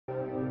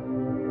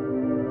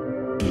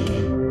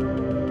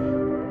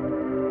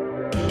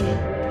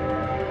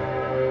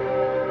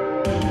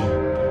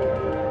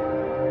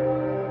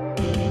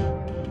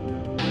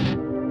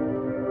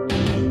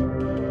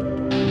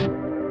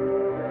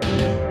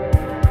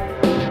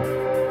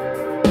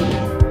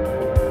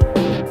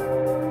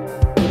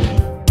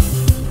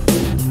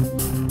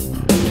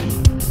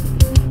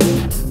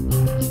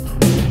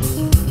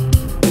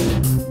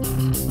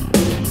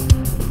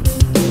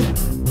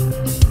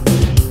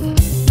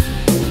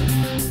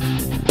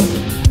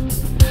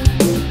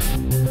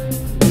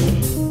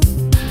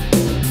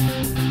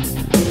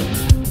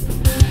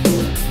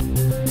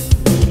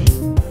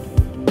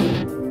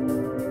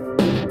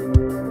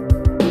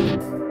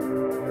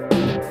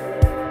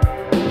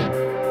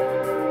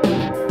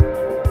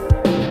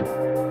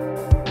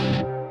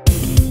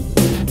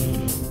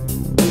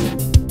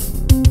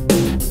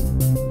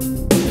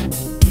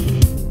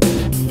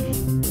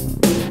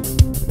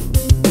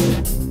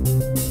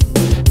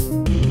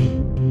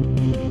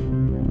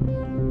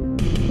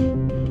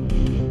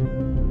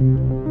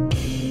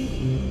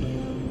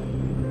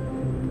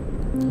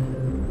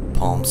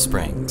Palm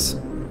Springs,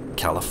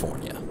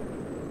 California,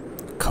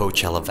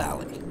 Coachella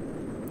Valley.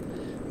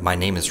 My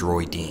name is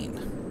Roy Dean,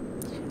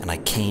 and I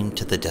came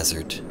to the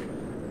desert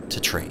to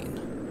train.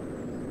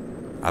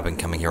 I've been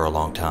coming here a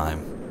long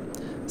time,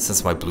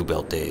 since my blue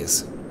belt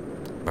days.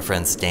 My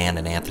friends Dan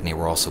and Anthony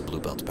were also blue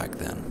belts back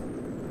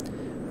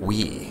then.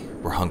 We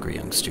were hungry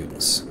young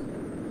students.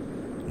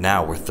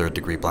 Now we're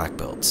third-degree black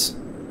belts,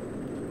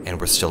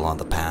 and we're still on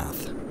the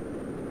path.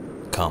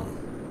 Come,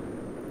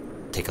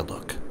 take a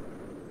look.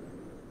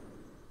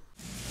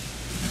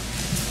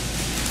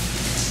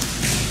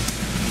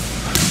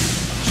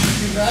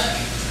 Back.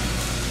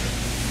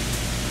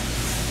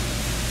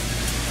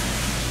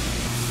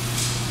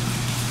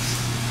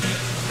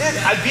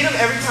 I beat him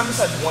every time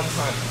besides one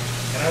time.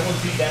 And I was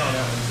beat down on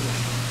that one too.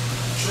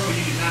 Troy,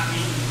 you did not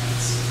beat me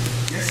once.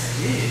 Yes, I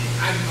did.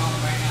 I can call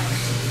him right now.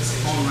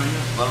 Call him right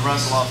now. Let him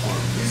wrestle off for him.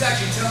 He was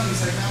actually telling me,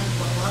 he's like, man,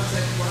 why was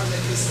that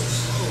kid so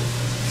slow?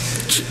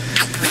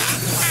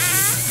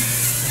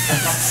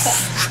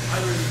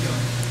 I really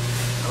don't.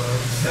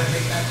 Can I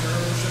make that curl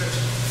stretch?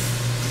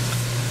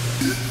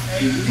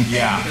 Hey,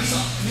 yeah.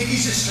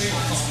 Nikki's just straight on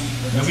his feet.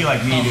 He'll be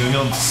like me, dude.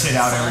 He'll sit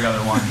out every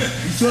other one.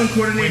 He's so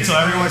uncoordinated. Wait till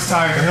everyone's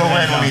tired. He'll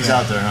win when he's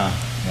out there, huh?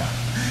 Yeah.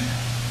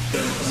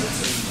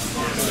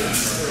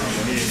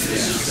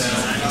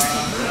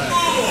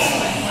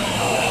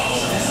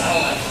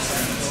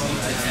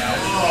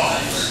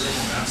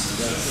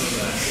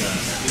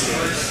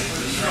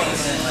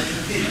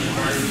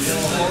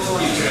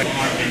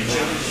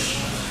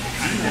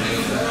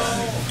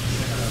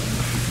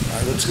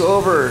 Alright, let's go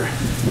over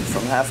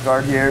from half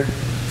guard here.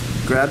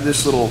 Grab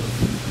this little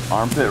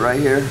armpit right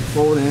here.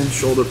 Pull it in,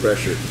 shoulder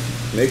pressure.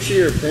 Make sure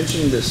you're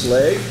pinching this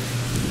leg,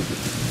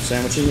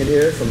 sandwiching it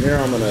here. From here,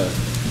 I'm gonna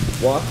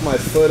walk my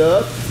foot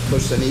up,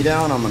 push the knee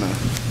down. I'm gonna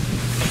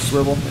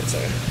swivel. It's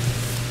okay.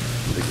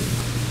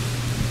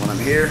 When I'm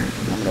here,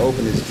 I'm gonna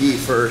open his gi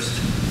first,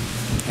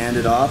 hand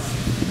it off,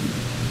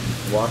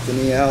 walk the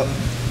knee out,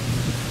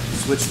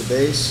 switch the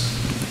base,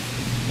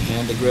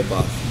 hand the grip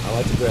off. I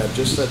like to grab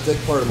just that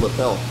thick part of the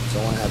lapel, so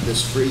I want to have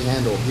this free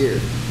handle here.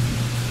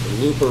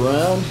 Loop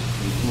around,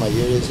 my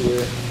ear is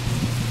here,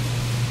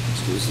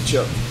 squeeze the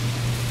choke.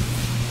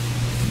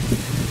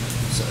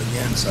 So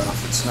again, so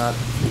if it's not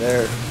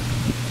there,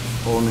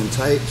 hold them in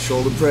tight,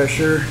 shoulder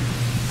pressure,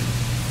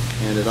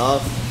 hand it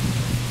off,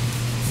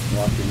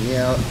 walk your knee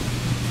out,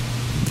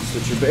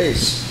 switch your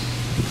base,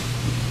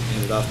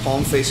 hand it off,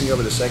 palm facing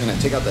over the second, and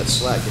take out that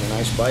slack, get a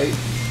nice bite,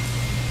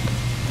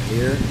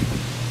 here,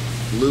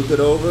 loop it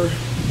over,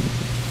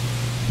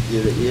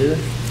 ear to ear,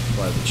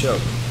 apply the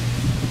choke.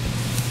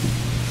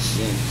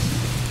 Again.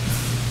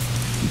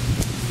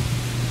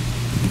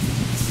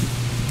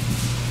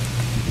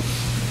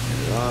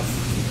 Hand it off.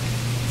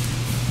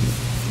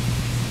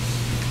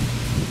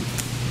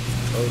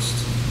 Post.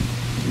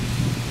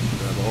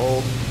 Grab a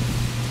hold.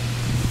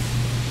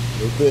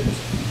 Loop it.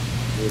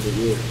 Ear to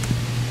ear.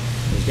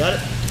 You got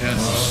it?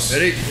 Yes.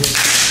 Ready?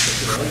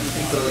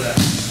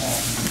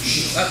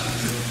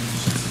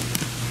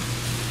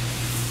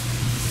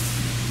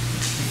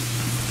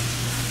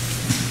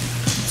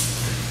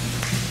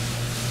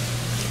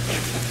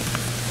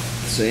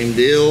 Same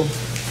deal.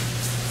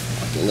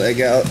 Walk the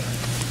leg out.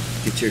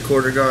 Get to your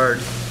quarter guard.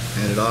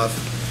 Hand it off.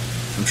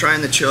 I'm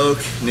trying to choke.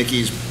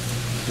 Nikki's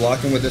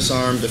blocking with this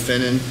arm,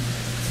 defending.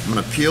 I'm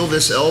going to peel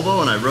this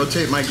elbow and I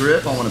rotate my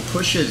grip. I want to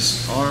push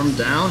his arm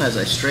down as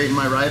I straighten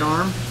my right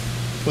arm,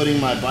 putting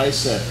my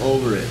bicep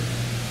over it.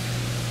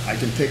 I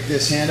can pick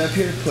this hand up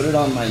here, put it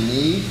on my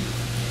knee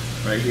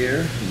right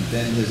here, and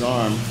bend his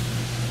arm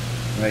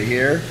right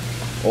here.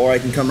 Or I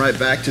can come right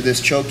back to this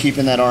choke,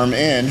 keeping that arm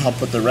in. I'll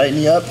put the right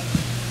knee up,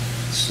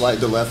 slide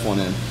the left one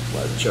in,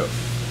 apply the choke.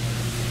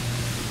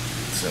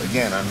 So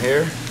again, I'm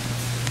here,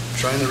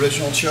 trying the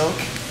original choke.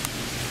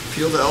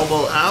 Peel the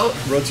elbow out,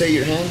 rotate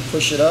your hand,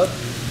 push it up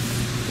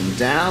and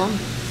down.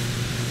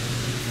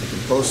 I can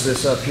post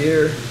this up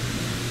here.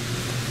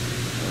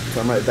 I'll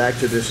come right back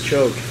to this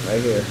choke right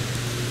here.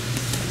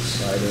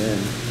 Slide it in,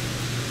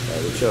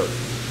 apply the choke.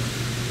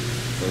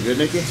 Feel good,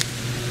 Nikki?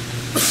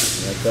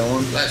 You like that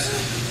one?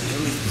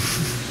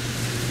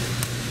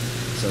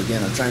 So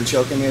again, I'm trying to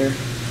choke him here.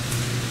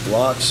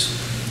 Blocks.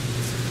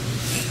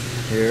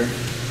 Here.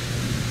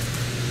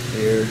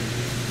 Here.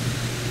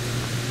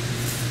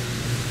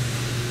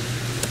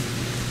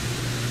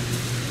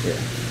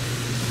 Here.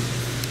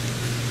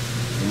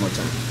 One more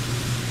time.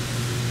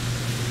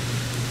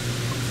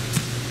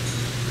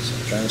 So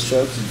I'm trying to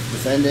choke,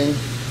 defending.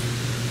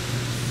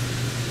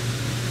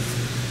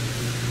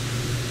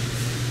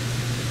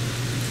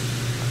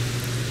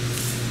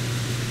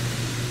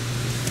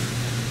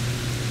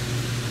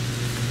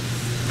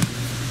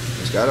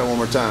 Got it, one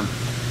more time.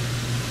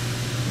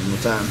 One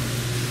more time.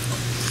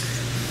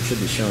 I should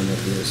be showing it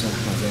this, huh?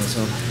 My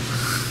grandson.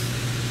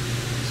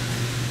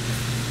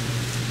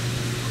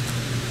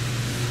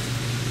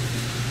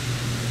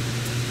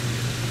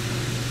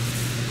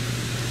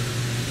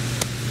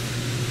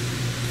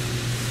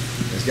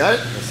 You guys got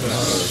it?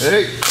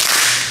 Hey.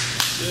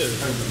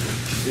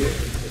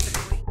 Good.